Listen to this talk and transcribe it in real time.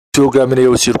wafdi hogaaminaya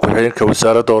wasiir ku-xigeenka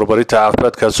wasaaradda horumarinta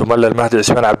caafimaadka Soomaaliland Mahdi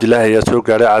Cismaan Cabdilaahi ayaa soo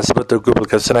gaaray caasimadda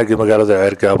gobolka Sanaag ee magaalada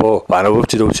Agab waxaana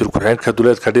wafdiga wasiir ku-xigeenka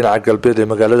duleedka dhinaca galbeed ee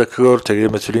magaalada kaga hortagay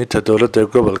mas'uuliyiinta dowladda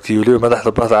gobolka iyo waliba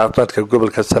madaxda bahda caafimaadka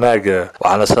gobolka Sanaag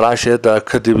waxaana salaansheeda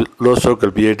kadib loo soo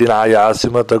galbiyay dhinaca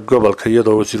caasimadda gobolka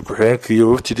iyadoo wasiir ku-xigeenka iyo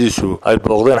wafdigiisu ay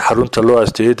booqdeen xarunta loo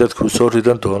asteeyay dadku soo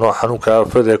ridan doono xanuunka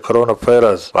aafada ee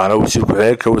coronavirus waxaana wasiir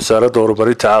ku-xigeenka wasaaradda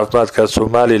horumarinta caafimaadka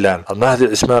Soomaaliland Mahdi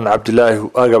Cismaan Cabdilaahi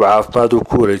Agab Caafimaad uu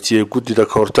ku wareejiyey Gudida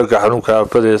ka hortagga xanuunka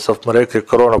aafada ee safmareenka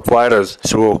coronavirus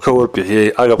isagoo ka warbixiyay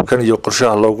agabkan iyo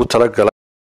qorshaha loogu talagalay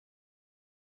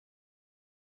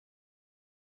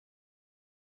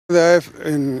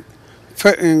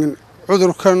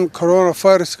cudurkan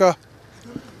coronavirus-ka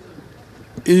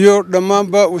iyo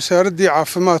dhammaanba wasaaradda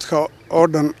caafimaadka oo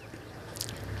dhan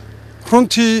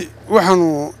runtii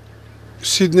waxaanu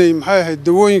sidnay maxay ahayd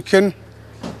dawooyinkan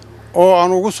oo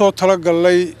aan ugu soo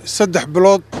talagalnay 3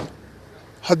 bilood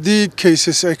haddii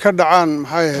cases ay ka dhacaan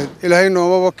maxay ahayd ilaahay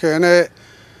noomaba keenee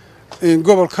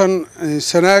gobolkan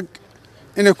Sanaag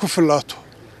inay ku filaato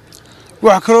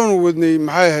waxa kaloon wadnay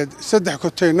maxay ahayd 3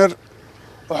 container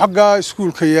oo xagga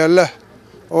iskuulka yaala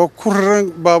oo ku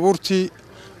raran baabuurtii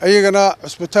ayagana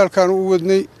cusbitaalkan u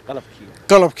wadnay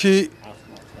qalabkii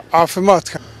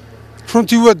caafimaadka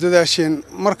runtii waa dadaasheen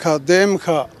marka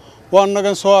deemka waan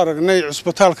nagan soo aragnay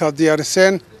cusbitaalka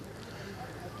diyaariseen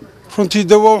runtii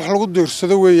dawo wax lagu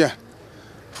diirsado weeyaan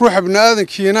ruuxa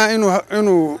bini'aadankiina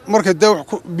inuu marka dawo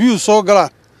biyo soo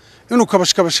galaan inuu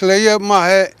kabashleeyo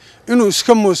maahe inuu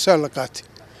iska moosaa la qaatay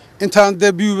intaan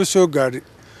biyo soo gaadhin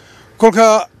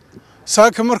kolka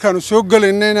saaka markaanu soo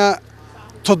galaynayna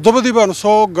 7 baanu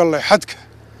soo galay xadka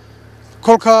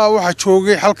kolka waxa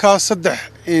joogay halkaas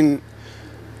 3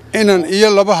 inan iyo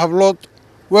 2 hablood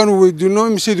waanu weydiino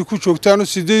imseedii ku joogtaan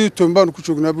 18 baanu ku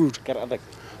joognaa buu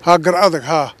gar adag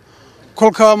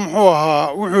kolka muxuu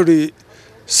ahaa wuxuu yiri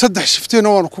 3 shifteena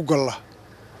waanu ku galnaa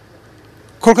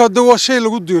kolka dawo shay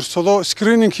lagu diirsado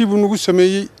screening-kii buu nagu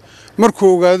sameeyay markuu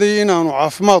ogaaday inaanu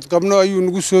caafimaad qabno ayuu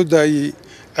nagu soo daayay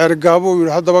Agab oo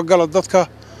yiri hadaba gala dadka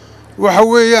waxa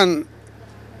weeyaan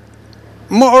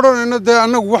ma oranayno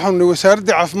anagu waxaanu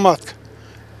wasaaradda caafimaadka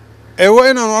waa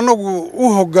inaanu anagu u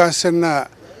hoggaansanaa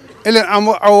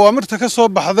ilaa awaamirta ka soo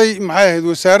baxday maxay ahayd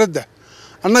wasaaradda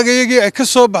annaga iyagii ay ka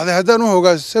soo baxday haddaan u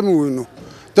hoggaansami weyno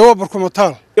dawabarku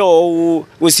mataal oo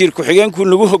wasiir ku-xigeenku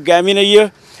nagu hoggaaminayo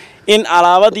in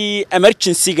alaabadii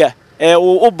emergency-ga ee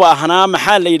uu u baahnaa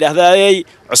maxaa la yiraahdaa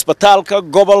cusbitaalka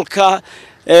gobolka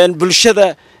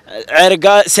bulshada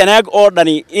Sanaag oo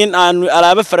dhani in aanu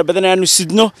alaabo fara badan aanu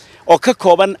sidno oo ka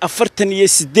kooban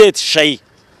 48 shay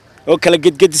oo kala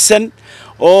gedgedisan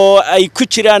oo ay ku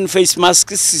jiraan face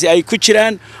masks ay ku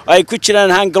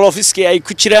jiraan hand gloves ay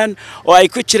ku jiraan oo ay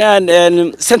ku jiraan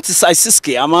sanitizers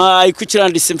ama ay ku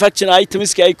jiraan disinfection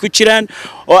items ay ku jiraan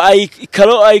oo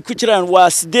ay ku jiraan waa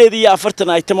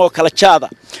 48 item oo kala jaada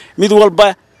mid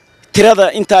walba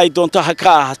tirada inta ay doonto ha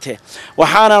ka ahaatee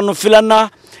waxaanu filanaa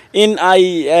in ay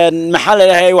maxaa la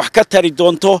yiraahdaa wax ka tari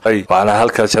doonto waxaana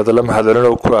halkaas hadallo mahadcelin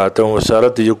oo ku aadan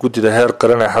wasaaradda iyo Gudida heer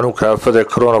qaran ee xanuunka aafada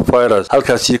coronavirus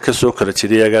halkaasi ka soo kala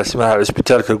jeediyay agaasimaha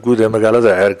cusbitaalka guud ee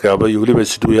magaalada Agab iyo waliba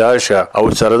sidooyaasha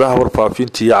wasaaradaha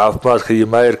warfaafinta iyo caafimaadka iyo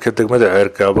maayirka degmada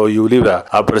Agab iyo waliba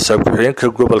abarsa ku-xigeenka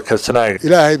gobolka Sanaag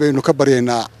ilaahay baynu ka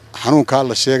baryaynaa xanuunka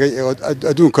la sheegay ee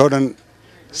adduunka oo dhan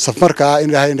safarka in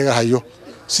ilaahay naga hayo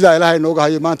sida ilaahay nooga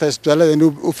hayo maanta isbitaalada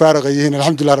u faaraqayeen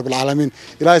alxamdulillaah rabbil caalamiin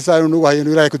ilaahay saa nooga hayo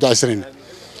ilaahay ku ducaysanayna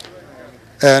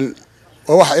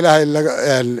wax ilaahay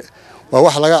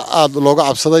wax laga aad looga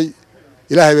cabsaday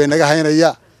ilaahay bay naga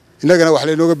haynaya inagana wax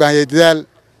leenooga baahan yahay dadaal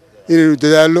inaynu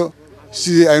dadaalo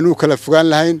sidii aynu kala fogaan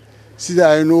lahayn sidii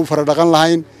aynu u faradhaqan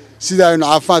lahayn sidii aynu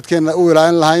caafimaadkeena u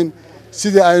ilaalin lahayn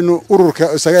sidii aynu ururka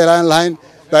isaga ilaalin lahayn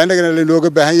baa inagana leenooga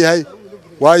baahan yahay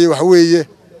waayo wax weeye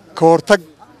ka hortag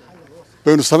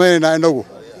baynu sameeynaa inagu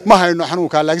ma hayno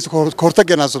xanuunka laakiin ka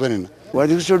hortagna sameeynaa waan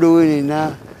ku soo dhaweynaynaa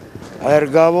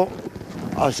Agab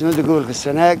caasimadda gobolka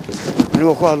Sanaag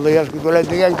anigoo ku hadlaya afka golaha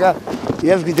deegaanka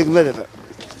iyo afka degmada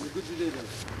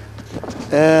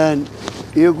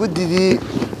iyo gudidii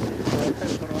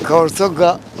ka hortagga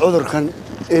cudurkan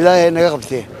ilaahay naga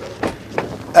qabtay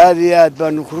aad iyo aad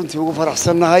baanu runtii ugu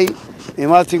faraxsanahay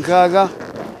imaatinkaaga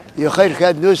iyo khayrka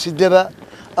aad noo sidaba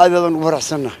aad baanu ugu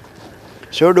faraxsanahay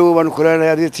soo dhawow baan ku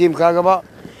leenahay adiga tiimkaagaba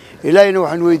ilaahayna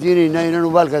waxaan weydiinaynaa inaanu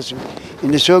baalkaas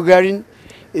ina soo gaarin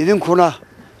idinkuna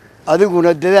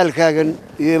adiguna dadaalkaagan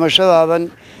iyo imashadaadan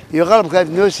iyo qalabkaad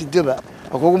noo sidaba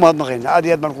kugu mahadnaqaynaa aad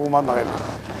iyo aad baan kugu mahadnaqaynaa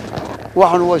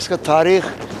waxaan waa iska taariikh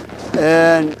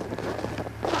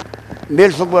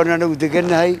meel fog baan anagu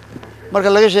degannahay marka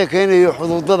laga sheekaynayo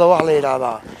xuduudada wax la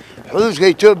yiraahdaa xuduudka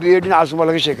Itoobiya dhinacaas uma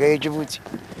laga sheekeeyay Djibouti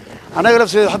anaga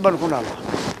lafteeda xad baan ku naalnaa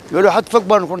weli xad fog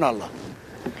baan ku naalnaa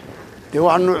dee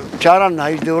waxaanu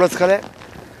jaaranahay dawlad kale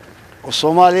oo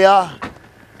Soomaaliya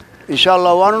insha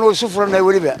Allah waanu isu furanahay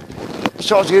weliba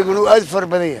socodkeenu aad far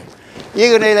badan yahay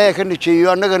iyagana Ilaahay ka najeeyo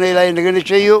annagana Ilaahay naga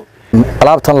najeeyo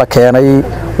alaabtan la keenay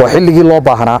waa xilligii loo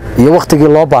baahnaa iyo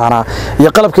waqtigii loo baahnaa iyo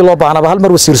qalabkii loo baahnaa hal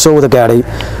mar wasiir soo wada gaaray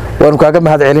waanu kaaga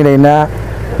mahad celinaynaa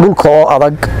dhulka oo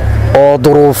adag oo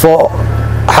duruufo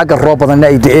xagga roob badan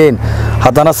ay de'een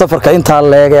haddana safarka inta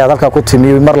leeg ee halka ku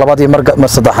timi mar labaad iyo mar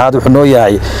saddexaad wuxuu noo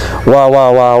yahay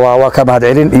waa ka mahad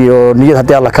celin iyo niyad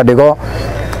haddii alla ka dhigo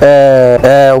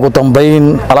ugu dambeyn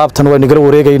alaabtan way nagala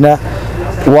wareegaynaa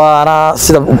waana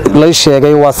sida la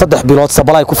sheegay waa 3 bilood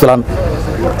sabalay ku filan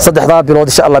 3 bilood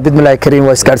insha Allah bidmilaahi kariim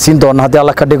waa isgaarsiin doona haddii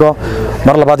alla ka dhigo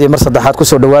mar labaad iyo mar saddexaad ku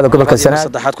soo dhawaada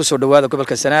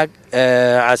gobolka Sanaag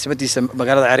caasimadiisa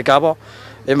magaalada Agab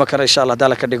imakana insha Allah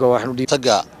daala ka dhigo waxaan u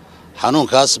taga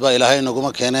xanuunkaas ba Ilaahay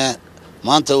naguma keenay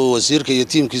maanta uu wasiirka iyo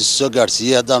tiimkiisa soo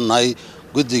gaarsiiyay hadaan nahay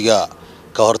gudiga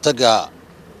ka hortaga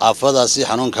aafadaasi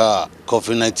xanuunka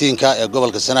COVID-19 ee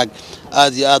gobolka Sanaag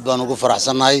aad iyo aad baan ugu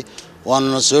faraxsanahay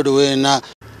waana soo dhaweynaa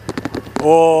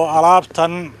oo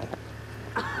alaabtan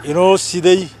inoo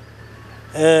siday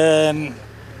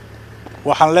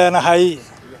waxaan leenahay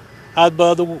aad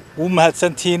baad ugu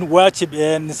mahadsantiin waajib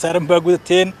saaran baa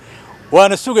gudateen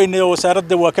waana sugaynay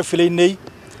wasaaradda waa ka filaynay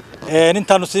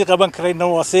intaanu sii qaban karayna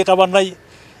waa sii qabanay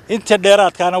inta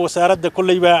dheeraadkaana wasaaradda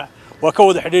kullayba waa ka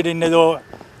wada xidhiidhnay oo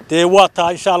dee waa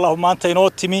taa insha Allah maanta inoo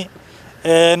timi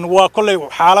waa kullay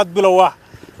xaalad bilow ah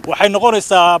waxay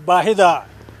noqonaysaa baahida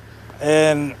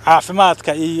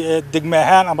caafimaadka iyo degmo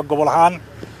ahaan ama gobol ahaan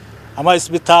ama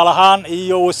isbitaal ahaan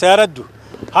iyo wasaaraddu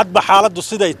hadba xaaladdu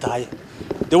siday tahay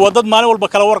dee wadad maalin walba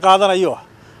kala war qaadanayo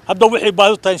hadda wixii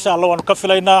baahi tahay insha Allah waanu ka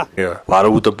filaynaa waxaan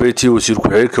ugu dambeeyay wasiir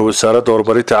ku-xigeenka wasaaradda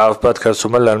horumarinta caafimaadka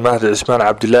Soomaaliland Mahdi Cismaan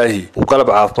Cabdilaahi uu qalab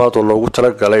caafimaad oo loogu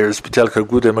talagalay isbitaalka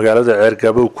guud ee magaalada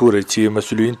Agab ku wareejiyay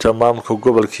mas'uuliyiinta maamulka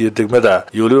gobolka iyo degmada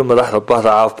iyo waliba madaxda bahda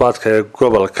caafimaadka ee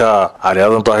gobolka Cali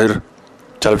Aadan Daahir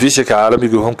telefishinka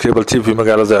caalamiga Home Cable TV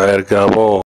magaalada Agab